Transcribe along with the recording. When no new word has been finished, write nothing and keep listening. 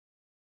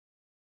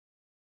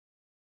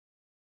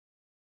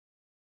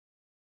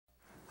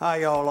How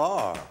y'all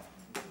are?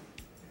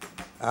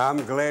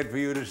 I'm glad for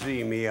you to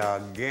see me, I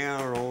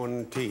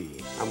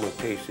guarantee. I'm gonna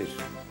taste this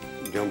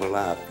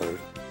jambalaya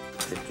first.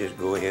 Let's just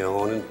go ahead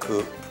on and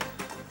cook.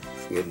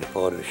 Getting the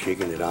part of the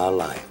chicken that I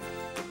like.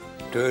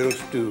 Turtle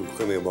stew,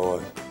 come here,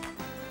 boy.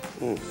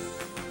 You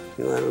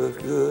know that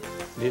looks good?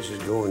 This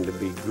is going to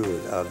be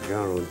good, I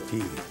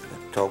guarantee.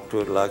 I talk to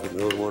it like it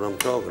knows what I'm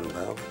talking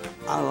about.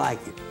 I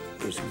like it,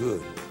 it's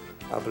good.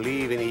 I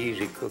believe in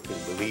easy cooking,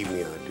 believe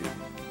me, I do.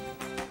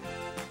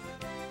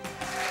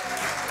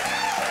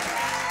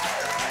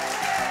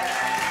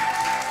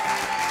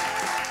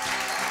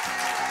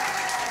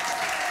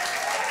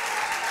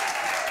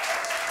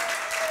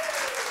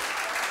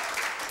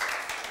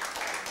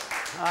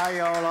 How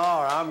y'all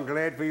are? I'm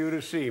glad for you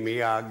to see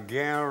me, I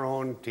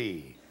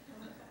guarantee.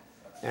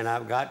 And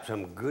I've got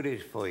some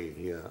goodies for you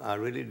here. I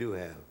really do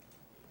have.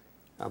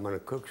 I'm gonna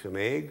cook some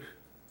eggs,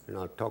 and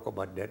I'll talk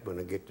about that when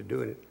I get to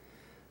doing it.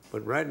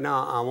 But right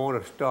now, I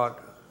want to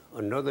start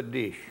another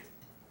dish.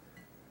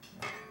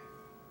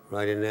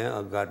 Right in there,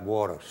 I've got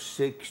water,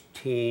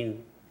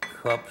 16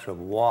 cups of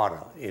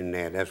water in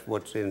there. That's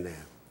what's in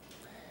there.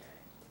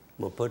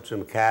 I'm gonna put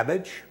some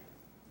cabbage.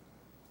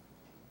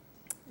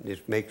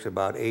 This makes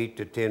about 8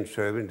 to 10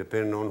 servings,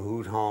 depending on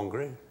who's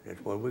hungry. That's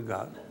what we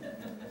got.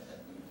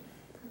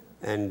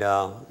 And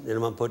then I'm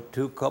gonna put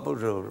 2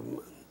 couples of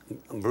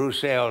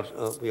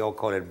Brussels, we all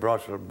call it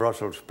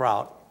Brussels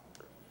sprout,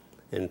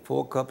 and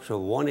 4 cups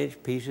of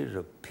 1-inch pieces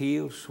of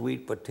peeled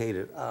sweet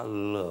potatoes. I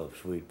love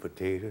sweet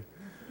potatoes.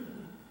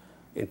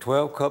 And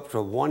 12 cups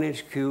of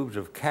 1-inch cubes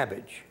of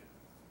cabbage.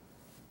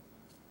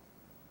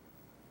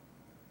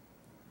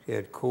 See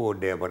that core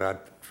there, but I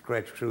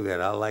scratched through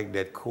that. I like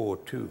that core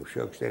too.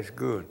 Shucks, that's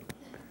good.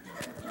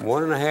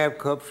 1½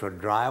 cups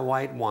of dry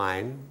white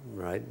wine,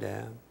 right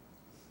there.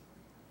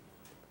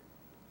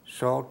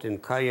 Salt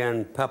and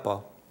cayenne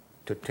pepper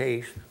to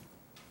taste.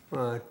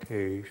 I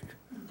taste.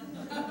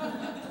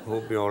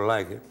 Hope you all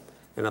like it.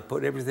 And I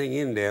put everything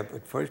in there,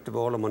 but first of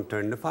all, I'm gonna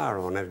turn the fire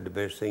on. That's the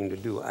best thing to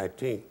do, I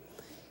think,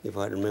 if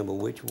I remember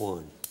which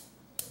one.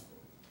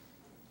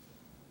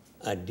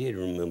 I did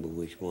remember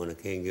which one. I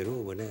can't get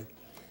over that.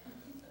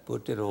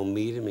 Put that on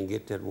medium and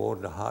get that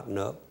water to hotten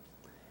up.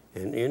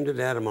 And into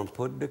that, I'm gonna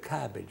put the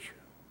cabbage.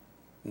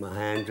 My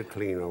hands are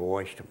clean, I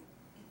washed them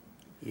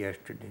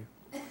yesterday.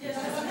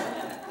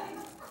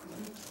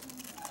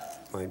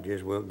 Might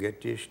just well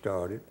get this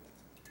started.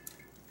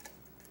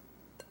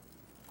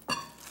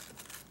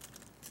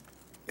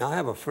 I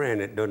have a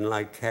friend that doesn't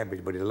like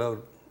cabbage, but he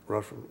loves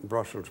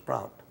Brussels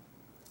sprout.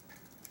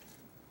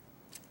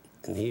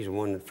 And he's the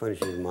one that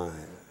furnishes my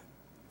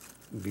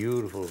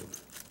beautiful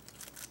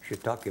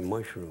shiitake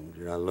mushrooms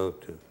that I love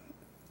to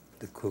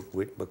cook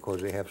with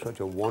because they have such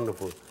a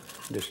wonderful,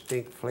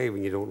 distinct flavor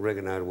and you don't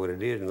recognize what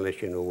it is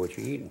unless you know what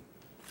you're eating.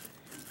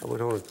 I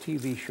was on a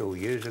TV show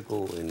years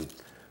ago in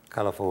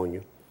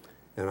California,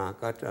 and I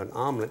got an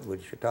omelet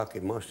with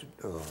shiitake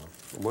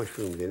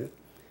mushrooms in it.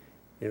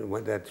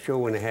 And that show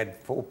when they had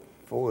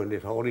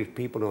all these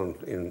people on,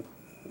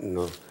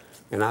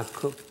 and I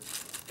cooked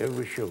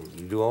every show.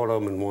 You do all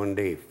of them in one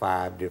day,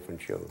 5 different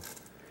shows.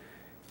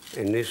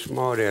 And this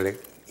smart aleck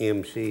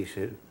MC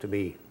said to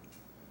me,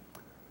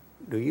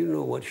 "Do you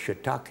know what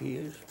shiitake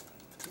is?"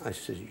 I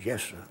said,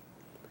 "Yes, sir.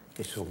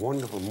 It's a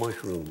wonderful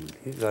mushroom."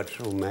 He got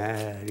so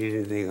mad, he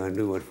didn't think I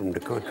knew it from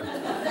the country.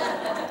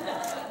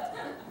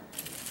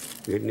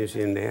 Getting this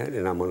in there,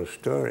 then I'm gonna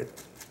stir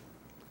it.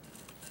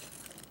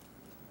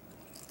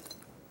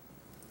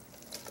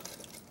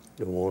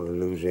 Don't want to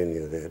lose any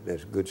of that.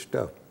 That's good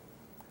stuff.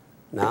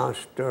 Now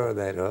stir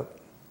that up.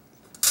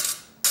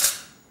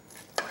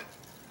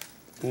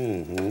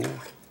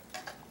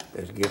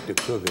 Let's get to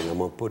cooking. I'm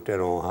gonna put that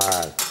on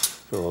high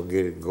so I'll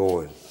get it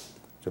going.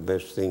 It's the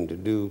best thing to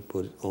do,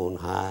 put it on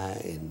high,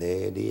 and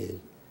there it is.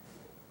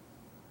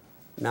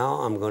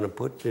 Now I'm gonna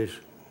put this,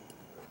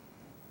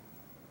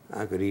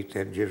 I could eat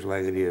that just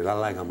like it is. I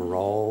like them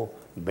raw,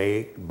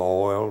 baked,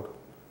 boiled,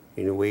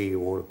 any way you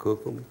want to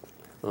cook them.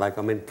 I like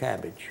them in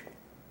cabbage.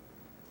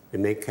 They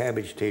make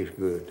cabbage taste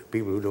good. The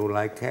people who don't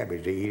like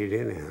cabbage, they eat it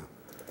anyhow.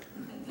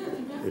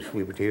 The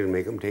sweet potatoes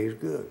make them taste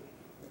good.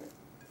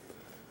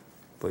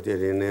 Put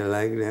that in there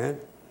like that.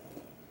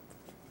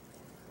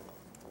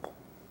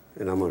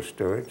 And I'm gonna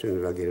stir it as soon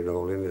as I get it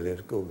all in there.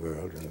 Let's go,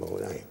 girls and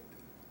boys.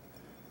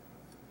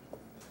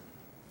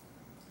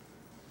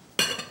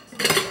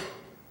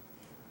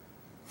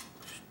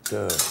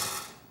 Stir.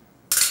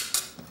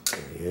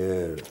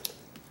 Yeah.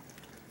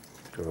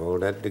 Stir all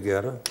that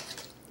together.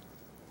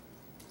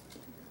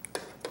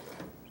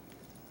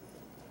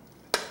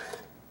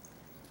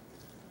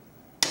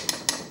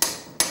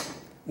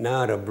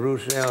 Now the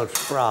Brussels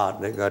sprout,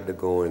 they got to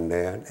go in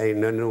there. Ain't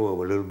nothing wrong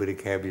with a little bit of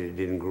cabbage that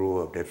didn't grow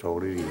up. That's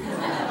all it is.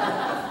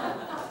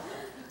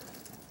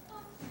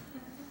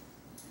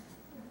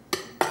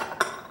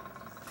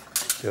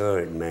 Stir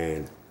it,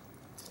 man.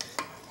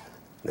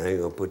 Now you're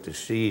gonna put the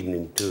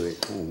seasoning to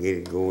it and get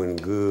it going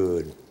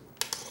good.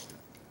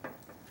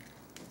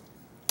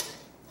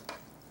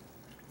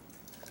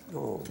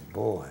 Oh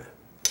boy.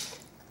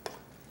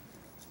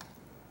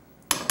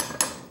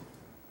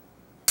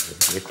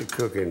 Get to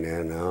cooking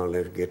there now.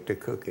 Let's get to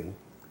cooking.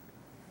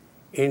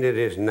 Into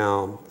this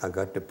now, I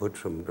got to put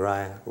some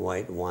dry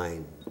white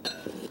wine.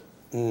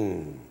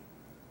 Oh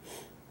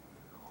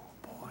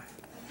boy.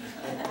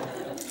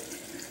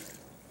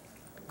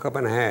 Cup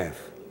and a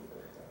half.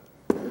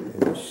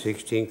 And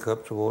 16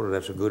 cups of water,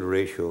 that's a good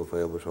ratio for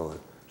every salt.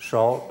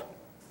 Salt.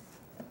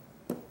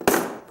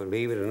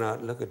 Believe it or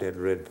not, look at that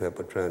red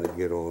pepper trying to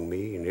get on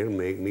me, and it'll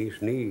make me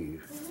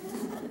sneeze.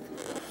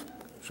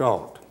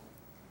 Salt.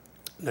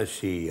 Let's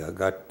see, I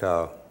got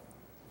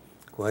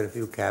quite a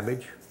few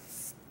cabbage,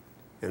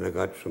 and I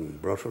got some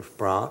Brussels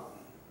sprout.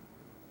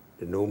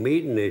 There's no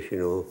meat in this, you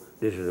know.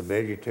 This is a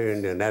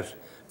vegetarian, and that's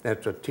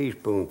a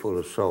teaspoonful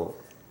of salt,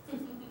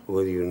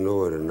 whether you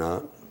know it or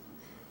not.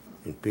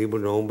 And people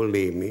don't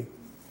believe me,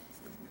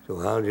 so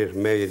I'll just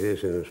measure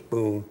this in a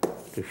spoon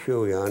to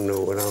show you I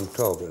know what I'm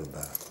talking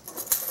about.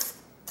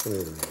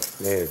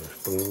 There's a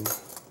spoon,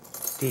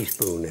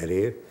 teaspoon that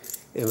is,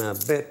 and I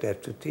bet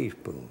that's a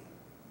teaspoon.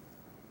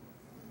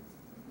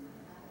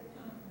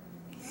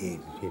 It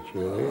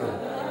sure is.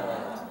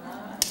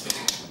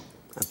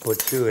 I put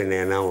 2 in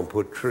there, now I'm gonna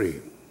put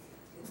 3.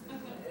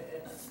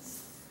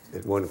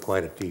 It wasn't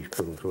quite a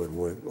teaspoon, so it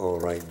worked all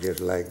right just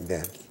like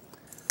that.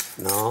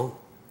 Now,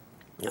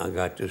 I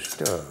got to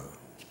stir.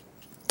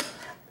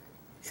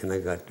 And I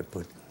got to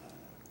put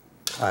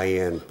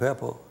cayenne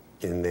pepper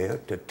in there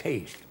to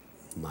taste.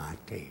 My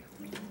taste.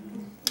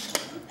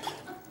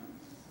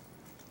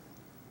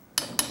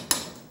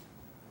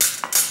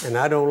 And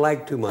I don't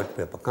like too much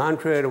pepper.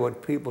 Contrary to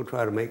what people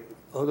try to make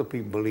other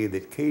people believe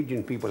that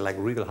Cajun people like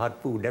real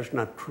hot food, that's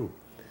not true.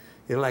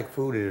 They like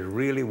food that is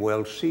really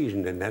well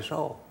seasoned, and that's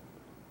all.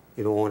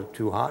 You don't want it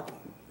too hot,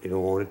 you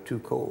don't want it too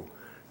cold.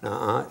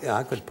 Now,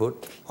 I could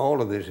put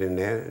all of this in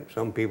there,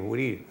 some people would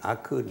eat it. I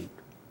couldn't.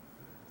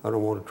 I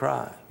don't want to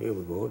try. Here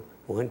we go.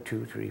 1,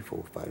 2, 3,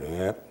 4, 5.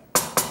 Yep.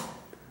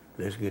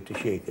 Let's get to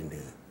shaking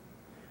there.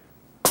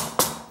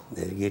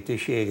 Let's get to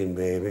shaking,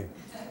 baby.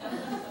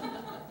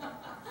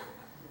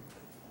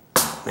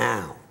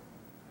 Now,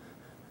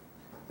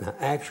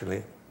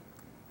 actually,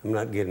 I'm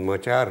not getting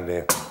much out of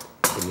there.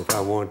 And if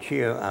I want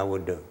chill, I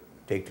would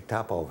take the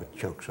top off and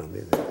chunk some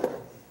in there.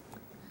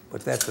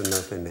 But that's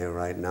enough in there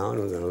right now, and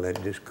we're gonna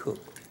let this cook.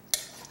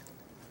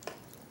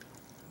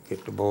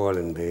 Get to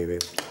boiling, baby.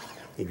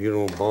 If you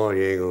don't boil,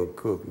 you ain't gonna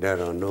cook, that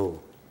I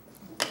know.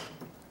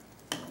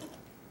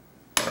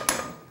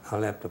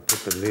 I'll have to put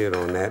the lid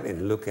on that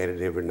and look at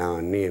it every now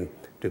and then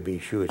to be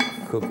sure it's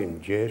cooking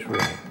just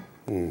right.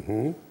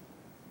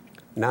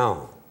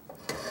 Now,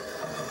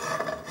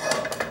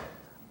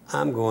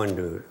 I'm going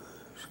to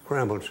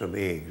scramble some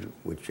eggs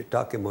with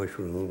shiitake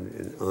mushrooms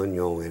and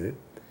onion in it.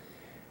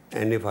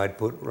 And if I'd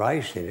put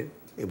rice in it,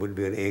 it would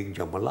be an egg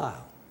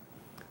jambalaya.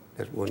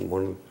 That's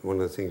one of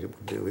the things it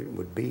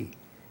would be.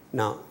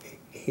 Now,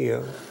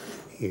 here,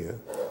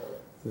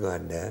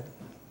 got that.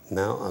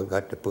 Now I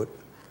got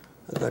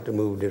to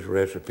move this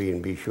recipe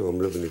and be sure I'm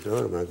looking at the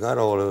other one. I got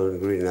all the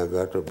ingredients. I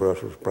got the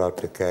Brussels sprout,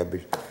 the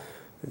cabbage,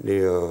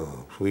 the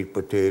sweet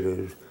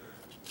potatoes,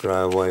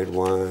 dry white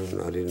wine.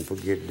 I didn't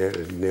forget that,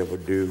 I never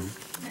do.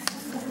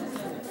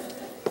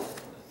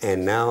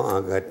 And now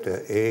I got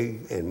the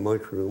egg and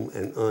mushroom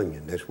and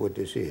onion. That's what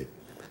this is.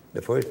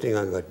 The first thing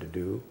I got to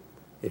do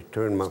is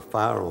turn my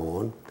fire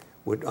on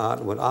with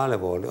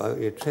olive oil.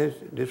 It says,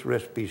 this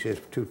recipe says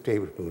 2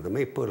 tablespoons. I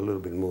may put a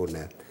little bit more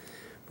than that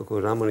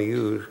because I'm going to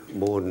use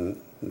more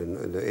than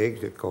the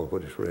eggs that call for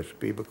this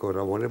recipe because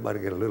I want everybody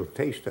to get a little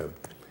taste of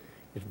it.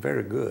 It's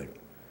very good.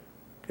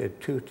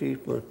 2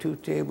 teaspoons, 2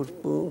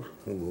 tablespoons.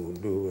 I'm going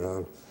to do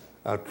it.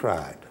 I'll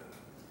try it.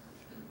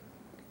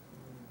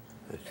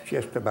 It's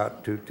just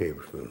about 2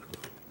 tablespoons.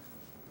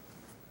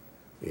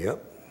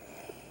 Yep.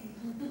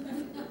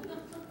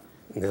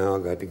 Now I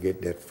got to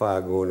get that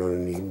fire going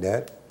underneath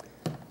that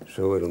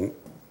so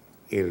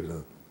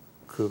it'll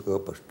cook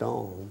up a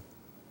storm.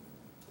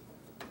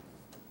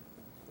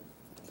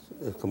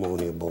 Come on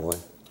here, boy.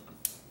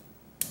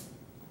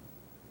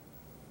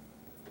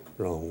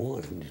 Wrong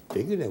one. I just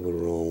figured that was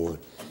the wrong one.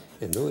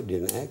 And no, it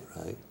didn't act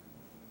right.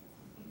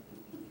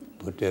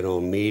 Put that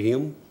on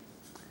medium,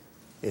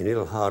 and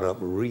it'll hot up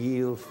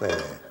real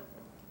fast.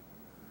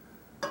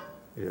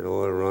 Let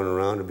oil run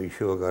around to be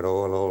sure I got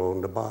oil all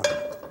on the bottom.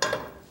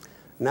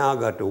 Now I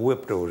got to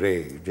whip those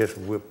eggs, just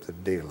whip the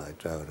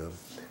daylights out of them.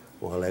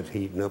 While that's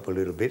heating up a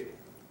little bit,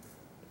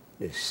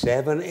 there's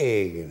 7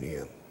 eggs in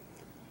here,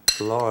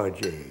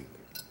 large egg.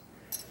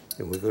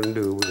 And we're gonna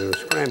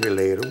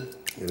scramblate them.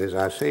 And as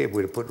I say, if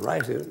we'd put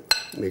rice in it,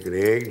 make an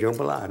egg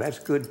jambalaya. That's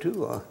good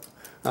too,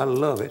 I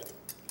love it.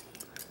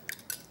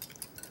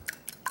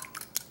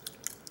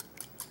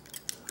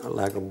 I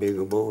like a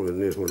bigger bowl than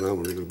this one.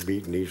 I'm really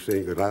beating these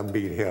things, because I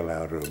beat hell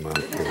out of them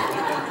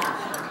myself.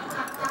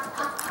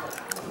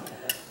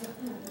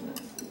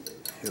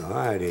 All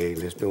right, egg,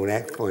 let's don't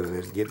act funny.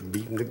 Let's get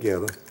beaten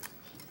together.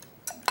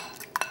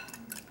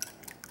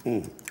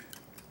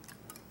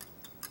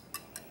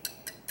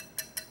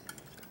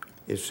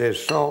 It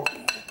says salt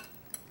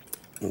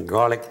and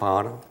garlic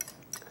powder.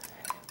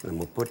 And I'm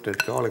gonna put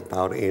that garlic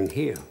powder in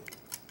here.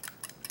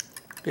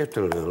 Just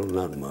a little,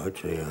 not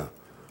much.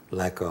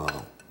 Like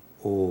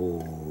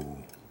oh,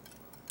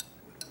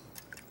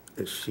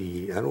 let's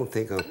see. I don't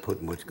think I'll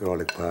put much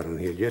garlic powder in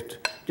here.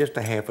 Just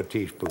a half a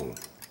teaspoon.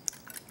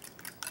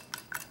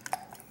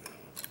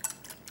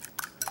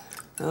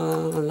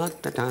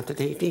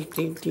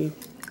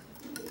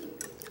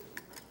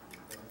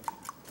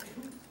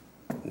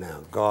 Now,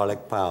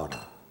 garlic powder.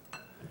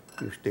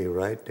 You stay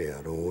right there.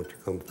 I don't want you to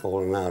come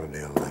falling out of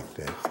there like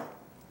that.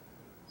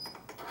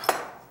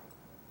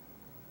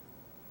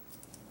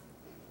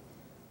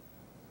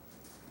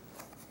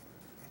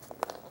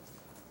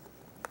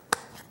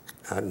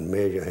 I didn't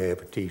measure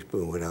half a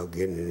teaspoon without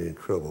getting in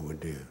trouble with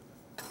this.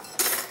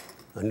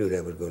 I knew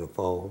that was going to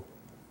fall.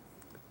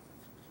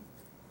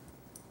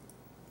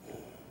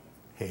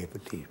 Half a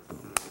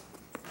teaspoon.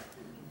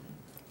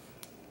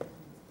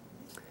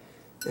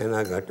 And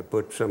I got to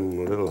put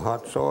some little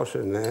hot sauce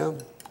in there.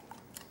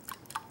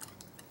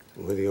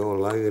 Whether you all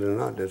like it or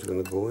not, that's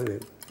going to go in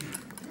it.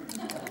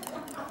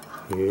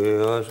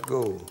 Here, let's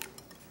go.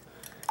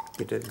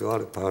 Get that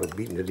garlic powder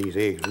beaten to these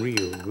eggs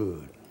real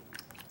good.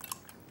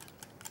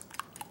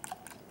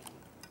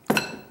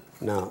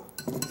 Now,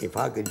 if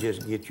I could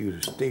just get you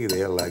to stay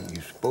there like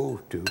you're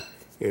supposed to,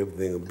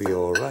 everything will be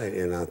all right,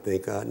 and I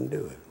think I can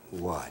do it.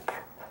 Watch.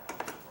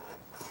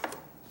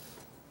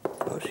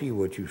 I'll see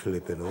what you're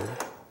slipping on.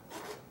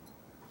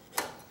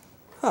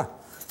 Huh.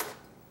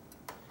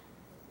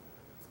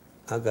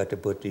 I got to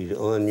put these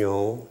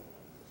onions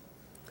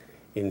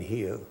in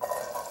here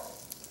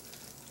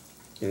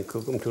and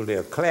cook them till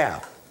they're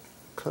clear.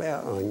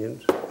 Clear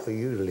onions are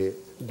usually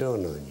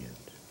done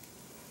onions.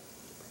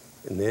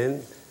 And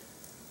then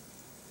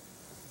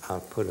I'll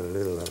put a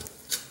little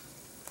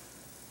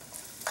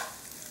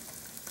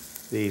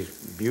these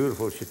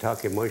beautiful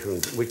shiitake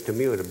mushrooms, which to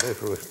me are the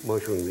best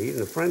mushrooms to eat.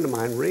 And a friend of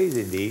mine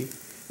raises these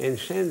and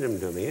sends them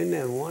to me. Isn't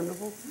that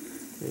wonderful?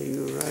 There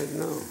you right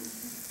now.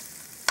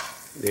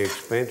 They're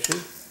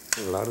expensive.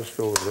 A lot of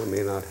stores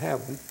may not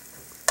have them,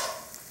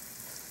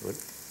 but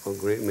a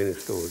great many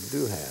stores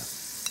do have.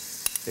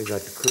 They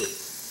got to cook.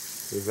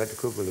 They've got to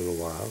cook a little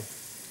while.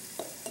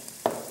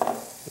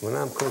 When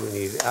I'm cooking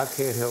these, I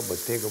can't help but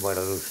think about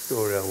a little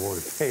story I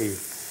want to tell you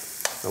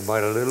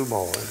about a little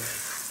boy,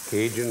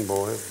 Cajun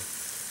boy,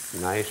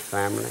 nice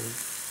family,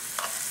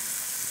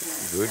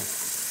 good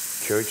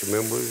church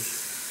members,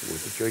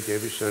 went to church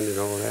every Sunday and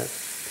all that.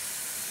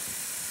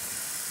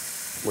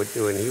 But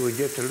when he was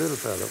just a little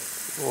fella,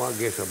 I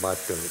guess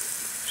about 6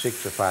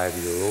 or 5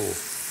 years old,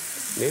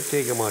 they'd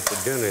take him out to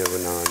dinner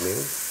every now and then,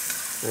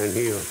 and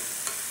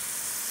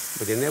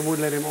but they never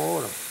would let him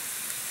order.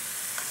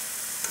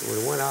 We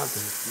went out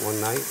one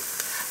night,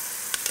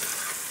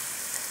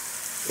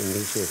 and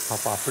he said,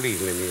 "Papa,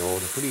 please let me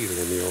order, please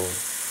let me order."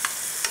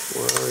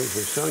 Well, he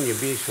said, "Son,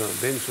 you've been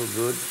so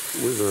good,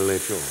 we're going to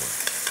let you order."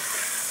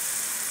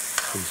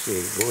 He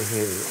said, "Go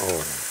ahead and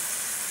order."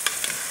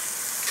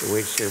 The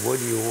waiter said, "What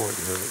do you want,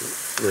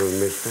 little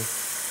mister?"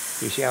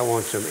 He said, "I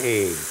want some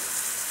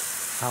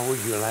eggs." "How would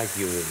you like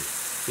your eggs?"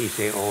 He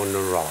said, "On the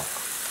rock."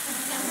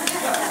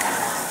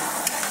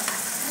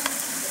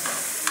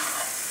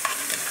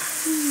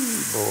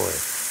 Boy,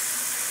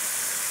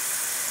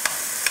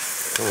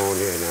 come on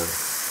here now.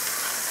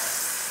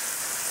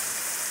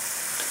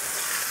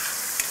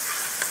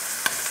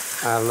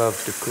 I love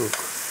to cook.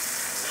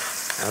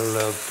 I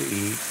love to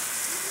eat.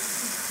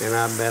 And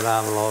I bet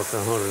I've lost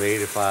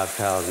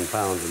 185,000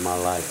 pounds in my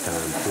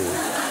lifetime, too.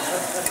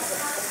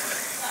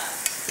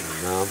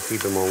 And now I'm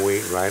keeping my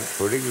weight right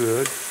pretty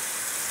good.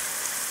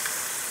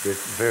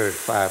 Just varies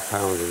 5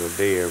 pounds in a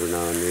day every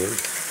now and then.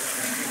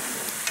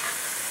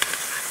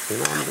 And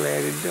I'm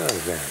glad it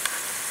does that.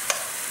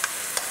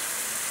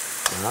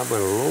 Now, I'm going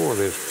to lower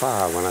this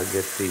fire when I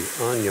get the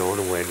onion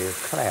to where they're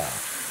clear.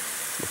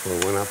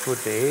 Because when I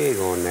put the egg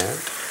on that,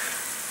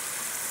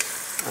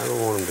 I don't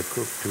want them to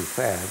cook too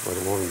fast, but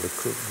I want them to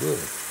cook good.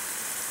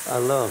 I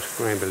love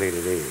scrambled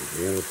eggs. There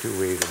ain't no two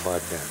ways about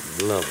that.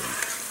 Love them.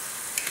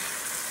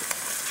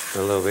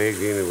 I love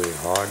eggs anyway,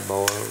 hard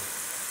boiled.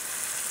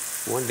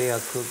 One day I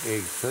cooked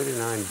eggs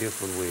 39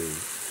 different ways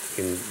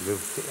in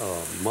little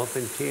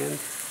muffin tins.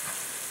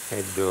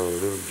 Had a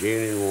little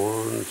gin in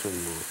one, some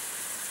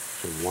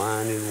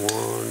wine in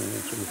one,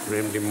 some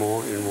creme de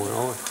menthe in one.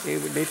 Oh,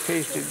 they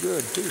tasted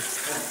good too.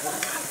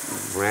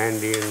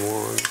 Brandy in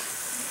one.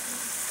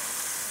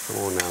 Come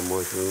on now,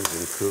 mushrooms,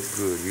 and cook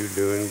good. You're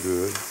doing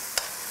good.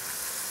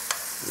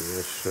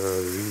 Yes,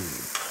 sir.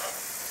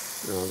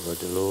 Now I'm going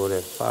to lower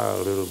that fire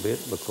a little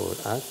bit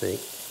because I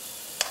think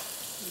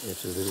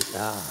it's a little,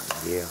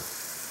 yeah.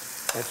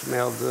 That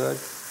smells good.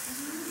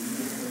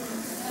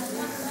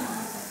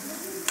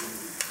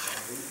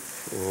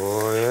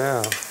 Oh,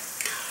 yeah.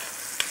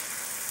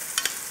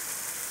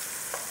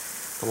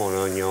 Come on,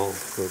 onion,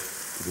 cook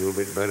a little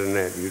bit better than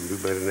that. You can do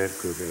better than that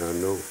cooking, I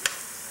know.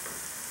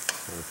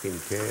 I can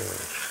tell.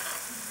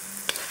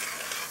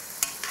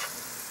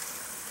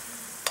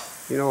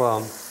 You know,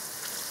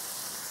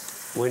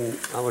 when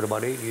I was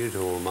about 8 years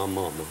old, my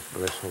mama,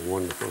 bless her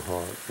wonderful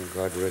heart, and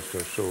God rest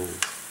her soul,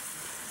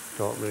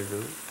 taught me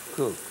to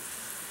cook.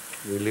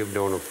 We lived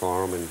on a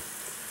farm, and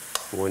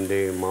one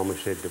day Mama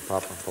said to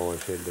Papa, boy,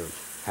 said,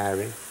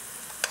 Harry,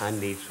 I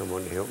need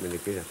someone to help me in the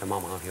kitchen. I said,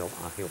 Mama, I'll help.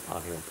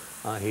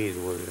 I hate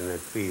working in that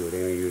field,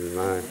 ain't you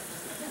mine?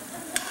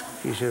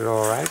 She said,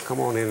 all right, come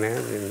on in there,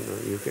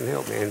 and you can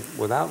help me. And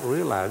without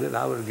realizing it,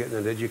 I was getting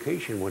an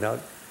education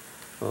without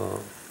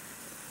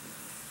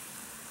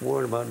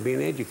worrying about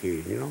being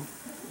educated, you know.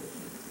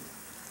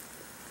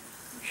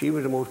 She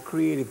was the most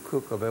creative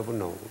cook I've ever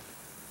known.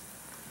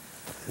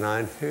 And I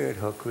inherited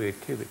her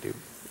creativity.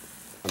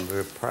 I'm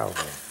very proud of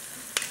her.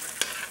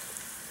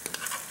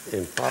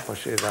 And Papa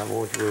said, I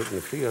want you to work in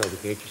the field. I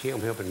said, can't you see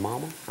I'm helping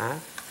Mama? Huh?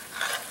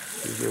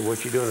 He said,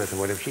 what you doing? I said,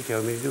 whatever she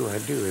tells me to do, I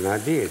do. And I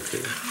did,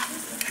 see.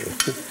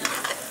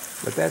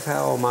 But that's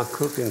how all my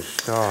cooking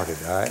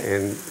started.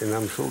 And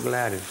I'm so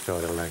glad it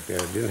started like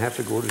that. I didn't have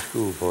to go to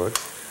school for it.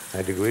 I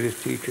had the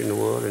greatest teacher in the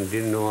world and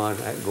didn't know I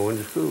was going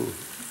to school.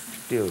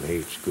 Still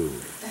hate school.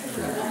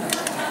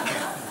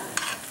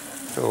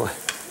 So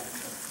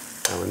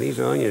now when these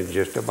onions are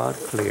just about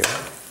clear,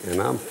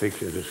 and I'm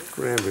fixing to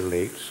scramble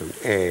some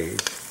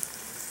eggs,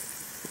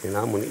 and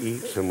I'm going to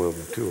eat some of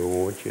them too, I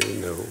want you to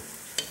know.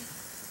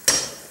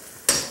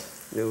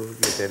 No,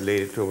 get that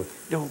lady told me,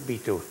 don't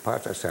beat those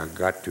pots. I said, I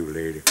got to,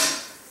 lady.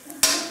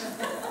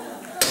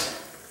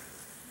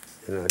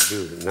 And I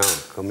do it now.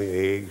 Come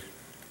here, eggs.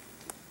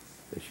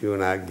 That you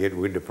and I get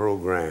with the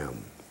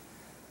program.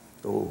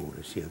 Oh,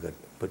 let's see, I got to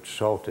put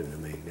salt in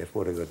them eggs. That's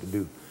what I got to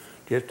do.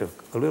 Just a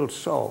little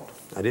salt.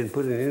 I didn't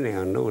put it in there,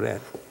 I know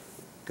that.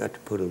 Got to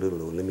put a little,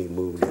 let me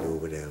move that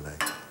over there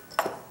like.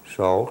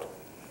 Salt.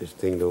 This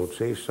thing don't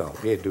say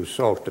salt. Yeah, do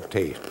salt to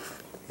taste.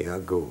 Here I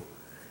go.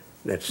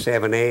 That's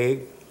 7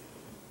 eggs.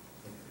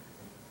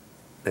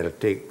 That'll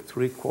take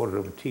 3/4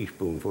 of a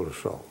teaspoonful of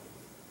salt.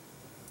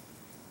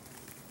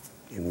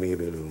 And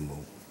maybe a little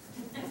more.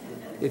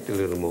 Just a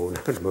little more,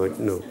 not much,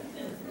 no.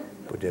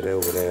 Put that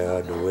over there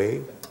out of the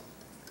way.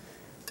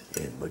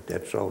 And put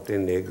that salt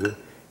in there good.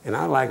 And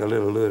I like a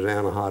little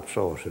Louisiana hot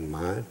sauce in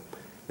mine.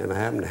 And I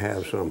happen to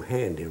have some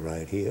handy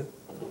right here.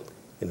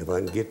 And if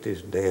I can get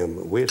this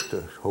damn whisk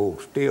to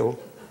hold still,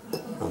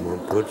 I'm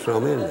gonna put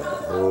some in there.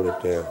 Hold it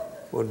there.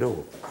 Well,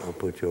 don't. I'll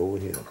put you over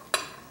here.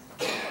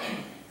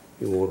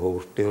 You won't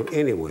hold still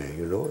anywhere,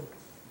 you know it.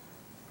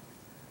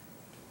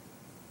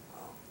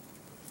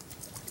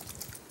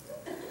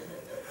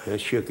 I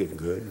shook it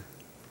good.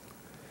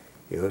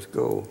 Here, let's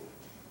go.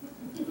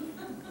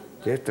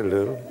 Just a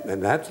little,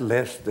 and that's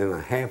less than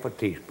a half a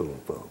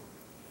teaspoonful.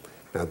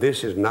 Now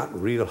this is not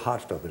real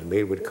hot stuff. It's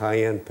made with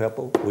cayenne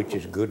pepper, which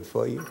is good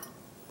for you.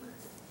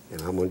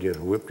 And I'm gonna just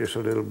whip this a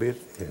little bit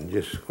and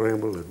just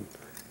scramble the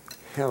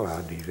hell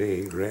out of these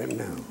eggs right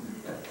now.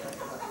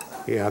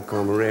 Here I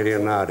come ready or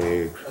not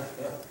eggs.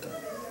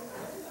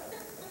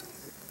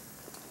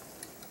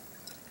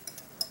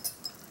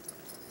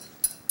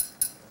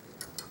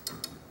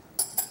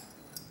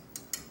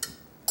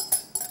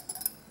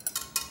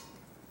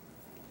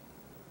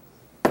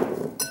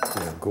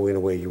 Now go any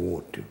way you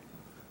want to.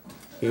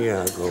 Here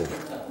I go.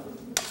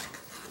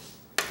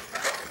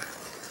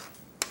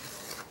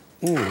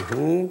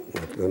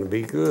 That's gonna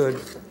be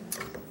good.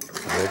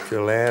 Bet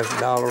your last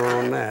dollar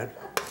on that.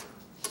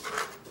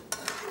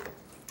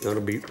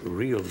 Gonna be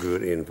real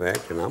good, in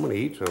fact, and I'm gonna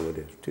eat some of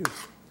this too.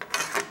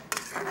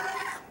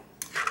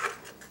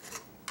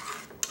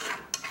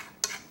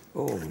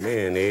 Oh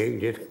man, egg,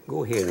 just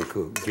go ahead and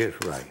cook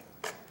just right.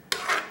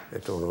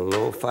 It's on a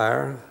low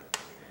fire.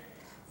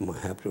 I'm gonna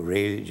have to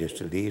raise it just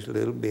at least a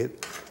little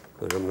bit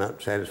because I'm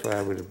not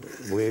satisfied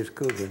with the way it's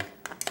cooking.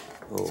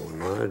 Oh,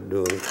 now it's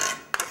doing it.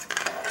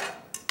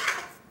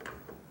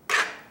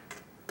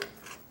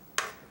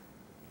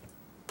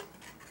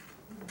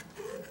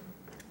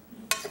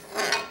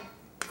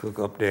 Cook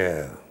up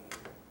there.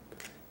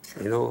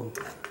 You know,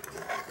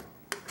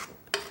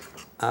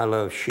 I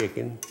love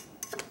chicken,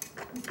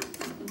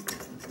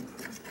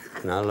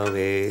 and I love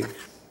eggs.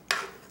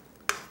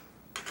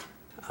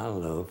 I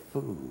love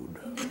food.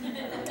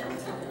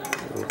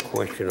 No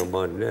question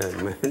about that,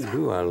 man.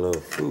 Do I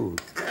love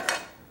food?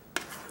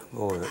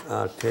 Boy,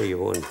 I'll tell you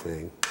one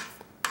thing.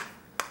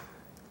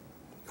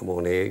 Come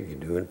on, egg, you're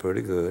doing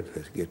pretty good.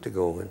 Let's get to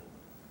going.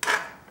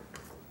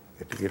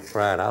 Get to get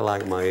fried. I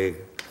like my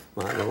egg.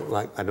 I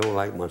don't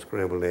like my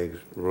scrambled eggs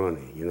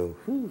runny, you know.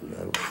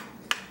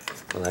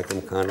 I like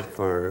them kind of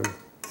firm,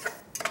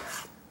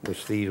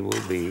 which these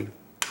will be.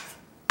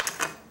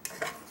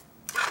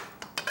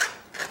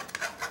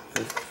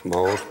 A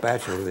small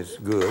spatula is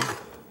good.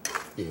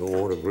 You don't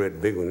want a great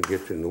big one that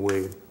gets in the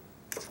way.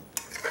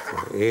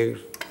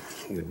 Eggs,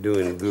 you're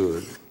doing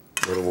good,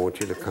 but I want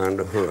you to kind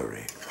of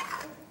hurry.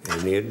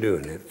 And you're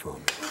doing it for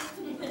me.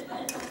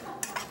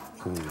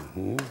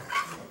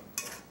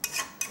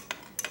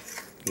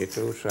 Get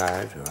those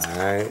sides, all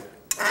right.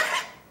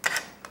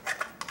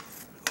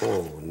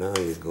 Oh, now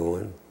you're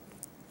going.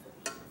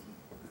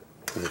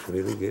 Just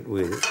really get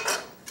with it.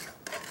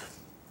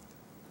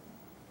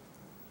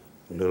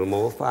 A little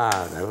more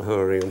fire, that'll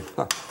hurry them.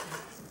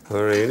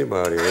 Hurry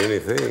anybody or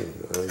anything.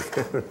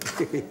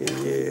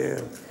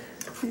 Yeah.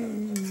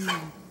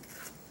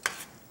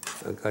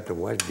 I got to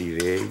watch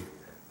these eggs.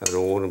 I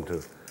don't want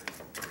them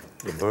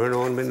to burn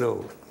on my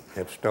nose.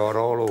 Have to start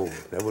all over.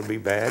 That would be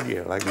bad,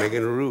 yeah, like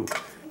making a roux.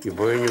 You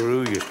burn your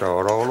roux, you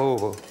start all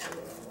over.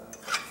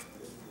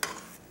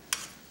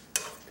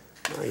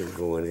 Now you're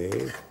going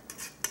in.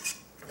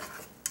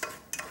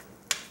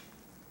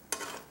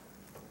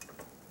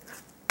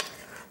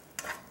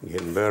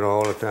 Getting better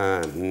all the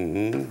time.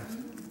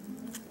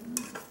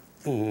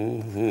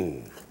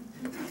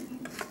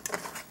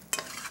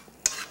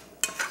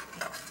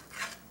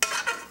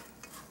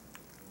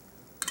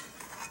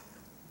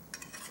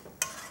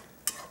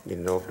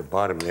 Getting off the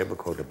bottom there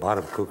because the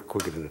bottom cooks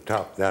quicker than the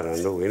top. That I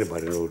know.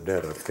 Anybody knows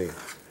that, I think.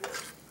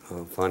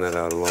 I found that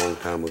out a long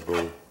time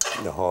ago,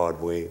 the hard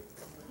way.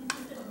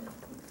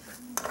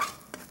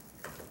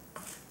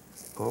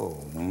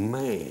 Oh,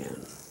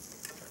 man.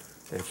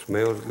 That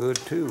smells good,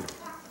 too.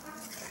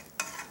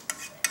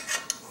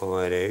 All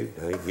right, egg.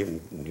 I'm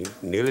getting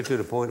nearly to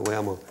the point where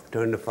I'm going to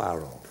turn the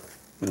fire off.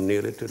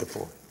 Nearly to the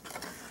point.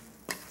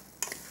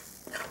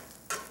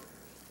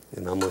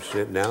 And I'm going to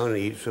sit down and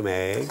eat some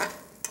eggs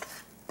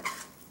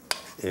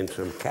and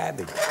some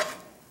cabbage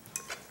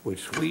with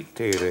sweet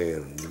potato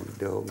in them. You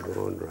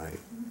doggone right.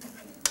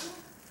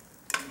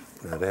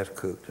 Now that's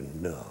cooked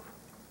enough.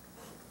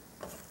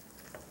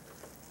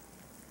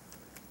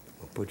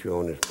 I'll put you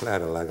on this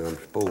platter like I'm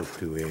supposed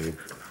to, eggs.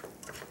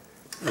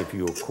 If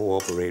you'll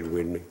cooperate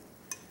with me,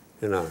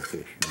 and I guess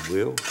you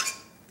will.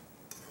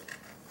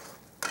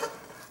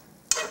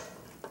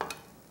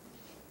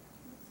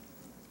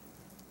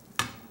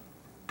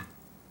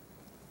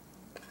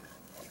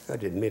 I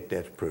gotta admit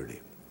that's pretty.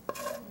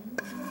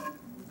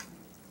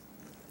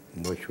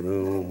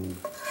 Mushroom,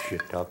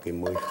 shiitake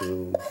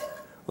mushroom,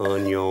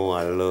 onion.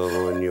 I love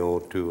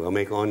onion too. I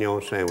make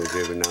onion sandwich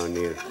every now and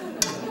then.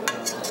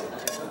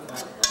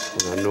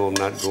 When I know I'm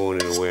not going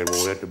anywhere and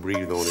won't have to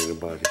breathe on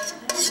anybody.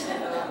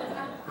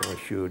 I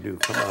sure do.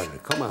 Come out of there.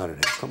 Come out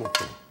of there. Come on,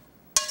 come on.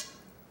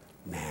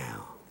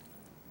 Now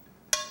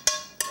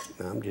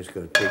I'm just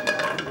gonna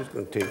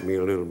take me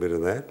a little bit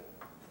of that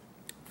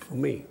for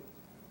me.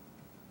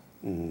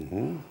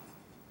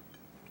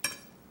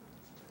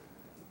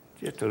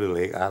 Just a little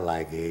egg. I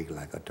like egg,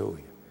 like I told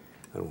you.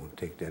 I don't want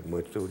to take that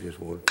much, so just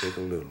want to take a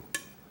little.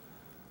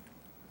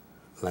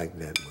 Like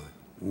that much.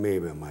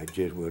 Maybe I might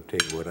just well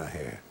take what I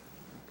have.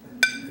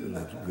 It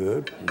looks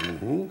good.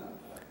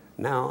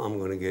 Now I'm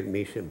going to get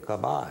me some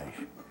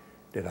cabbage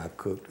that I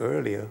cooked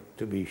earlier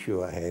to be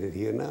sure I had it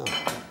here now.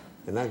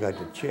 And I got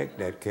to check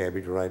that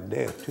cabbage right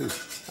there, too.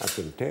 I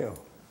can tell.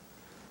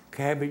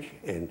 Cabbage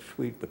and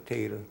sweet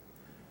potato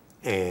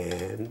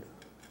and...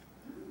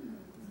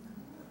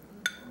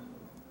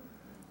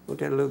 Don't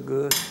that look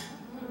good?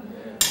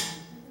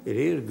 It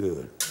is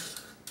good.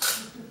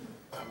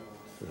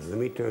 Now, let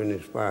me turn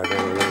this fire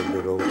down a little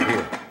bit over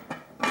here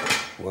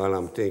while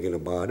I'm thinking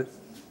about it.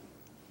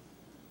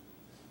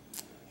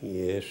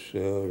 Yes,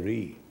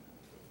 sirree.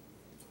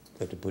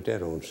 Got to put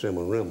that on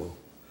simmer-rimmer.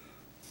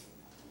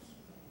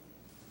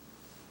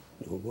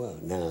 Oh, well,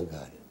 now I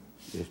got it.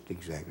 Just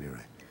exactly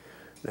right.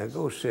 Now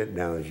go sit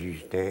down as you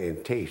stand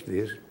and taste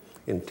this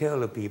and tell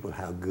the people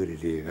how good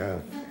it is.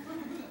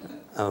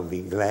 I'll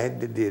be glad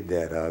to did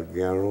that, I'll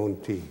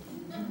guarantee.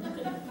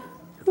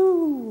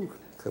 Woo.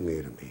 Come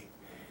here to me.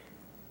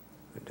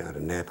 Put down a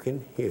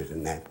napkin. Here's a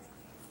napkin.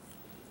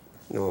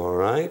 All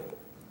right.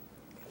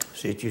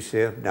 Sit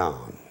yourself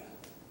down.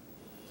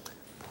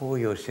 Pour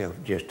yourself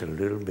just a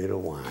little bit of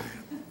wine.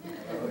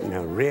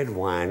 Now, red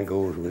wine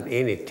goes with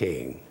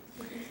anything.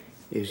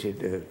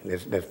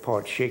 That's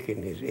part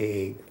chicken, is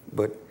egg,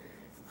 but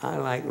I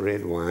like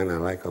red wine. I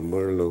like a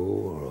Merlot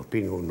or a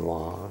Pinot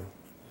Noir.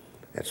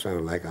 That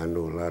sounds like I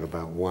know a lot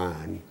about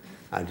wine.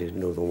 I just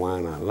know the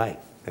wine I like,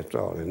 that's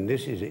all. And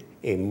this is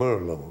a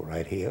Merlot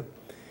right here.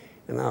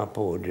 And I'll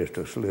pour just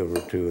a sliver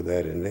or two of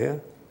that in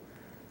there.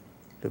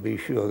 To be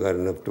sure I got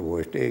enough to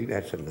wash the egg.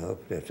 That's enough,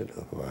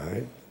 all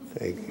right.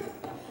 Thank you.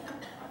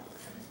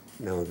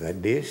 Now I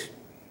got this,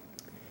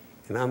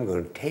 and I'm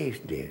gonna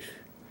taste this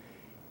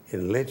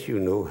and let you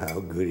know how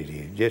good it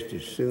is, just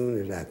as soon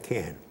as I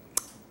can.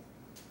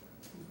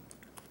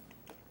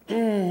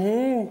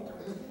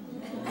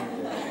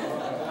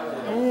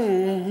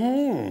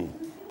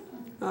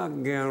 I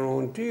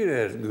guarantee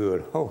that's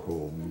good.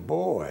 Oh,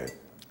 boy.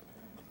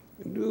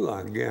 Do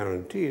I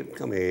guarantee it?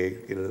 Come here,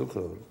 egg, get a little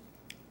closer.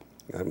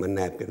 Got my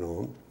napkin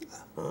on.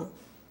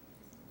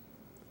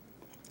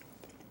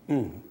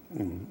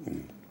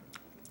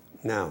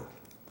 Now,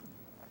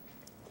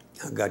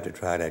 I got to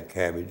try that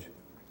cabbage.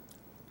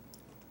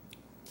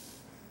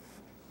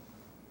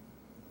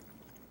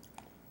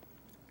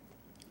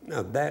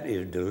 Now that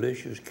is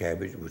delicious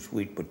cabbage with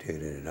sweet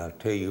potato in it. I'll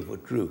tell you for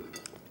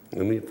truth.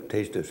 Let me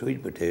taste the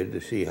sweet potato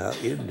to see how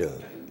it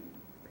does.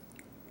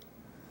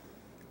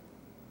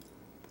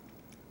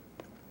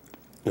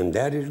 And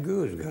that is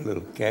good. It's got a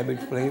little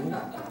cabbage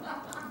flavor,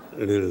 a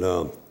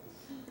little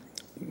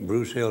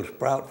Brussels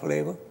sprout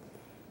flavor.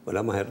 But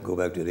I'm gonna have to go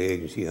back to the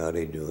eggs and see how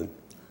they're doing.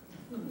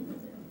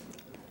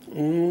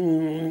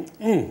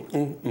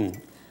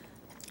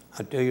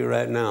 I tell you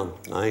right now,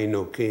 I ain't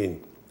no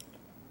king.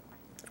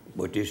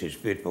 But this is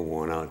fit for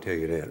one, I'll tell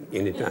you that,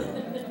 anytime.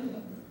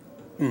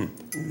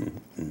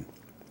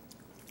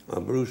 A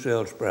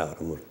Brussels sprout,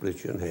 I'm gonna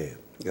split you in half.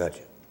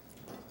 Gotcha.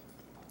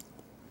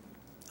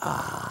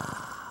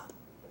 Ah,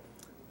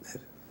 that's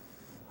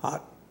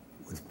hot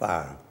with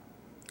fire.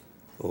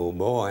 Oh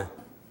boy.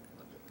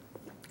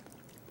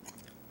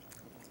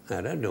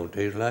 Now that don't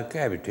taste like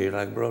cabbage, it tastes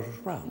like Brussels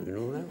sprout, you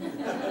know that?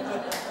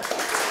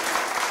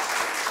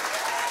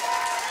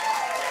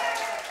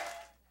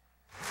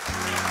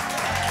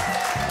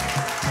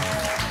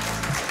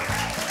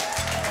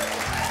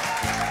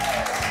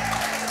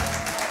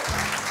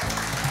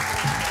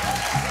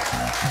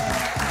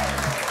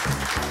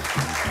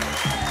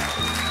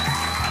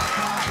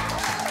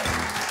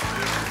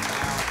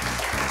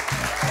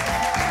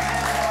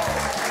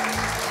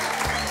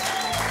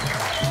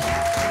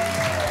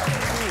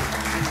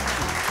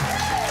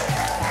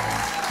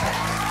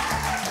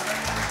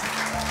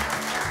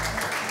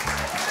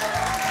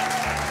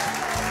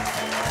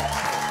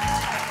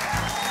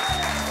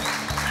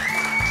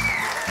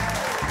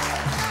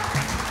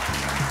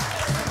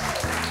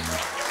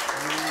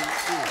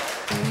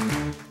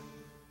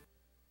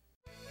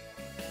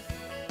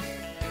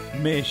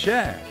 Mes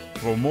chers,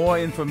 for more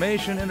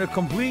information and a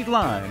complete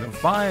line of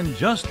fine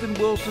Justin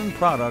Wilson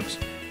products,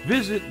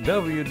 visit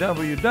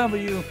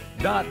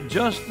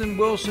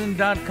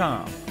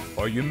www.justinwilson.com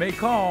or you may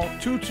call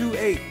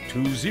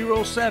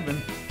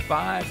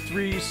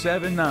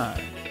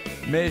 228-207-5379.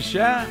 Mes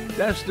chers,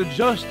 that's the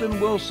Justin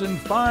Wilson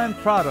Fine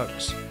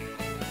Products.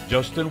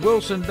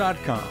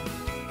 JustinWilson.com.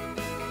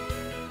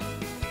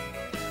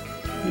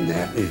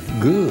 That is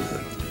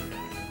good.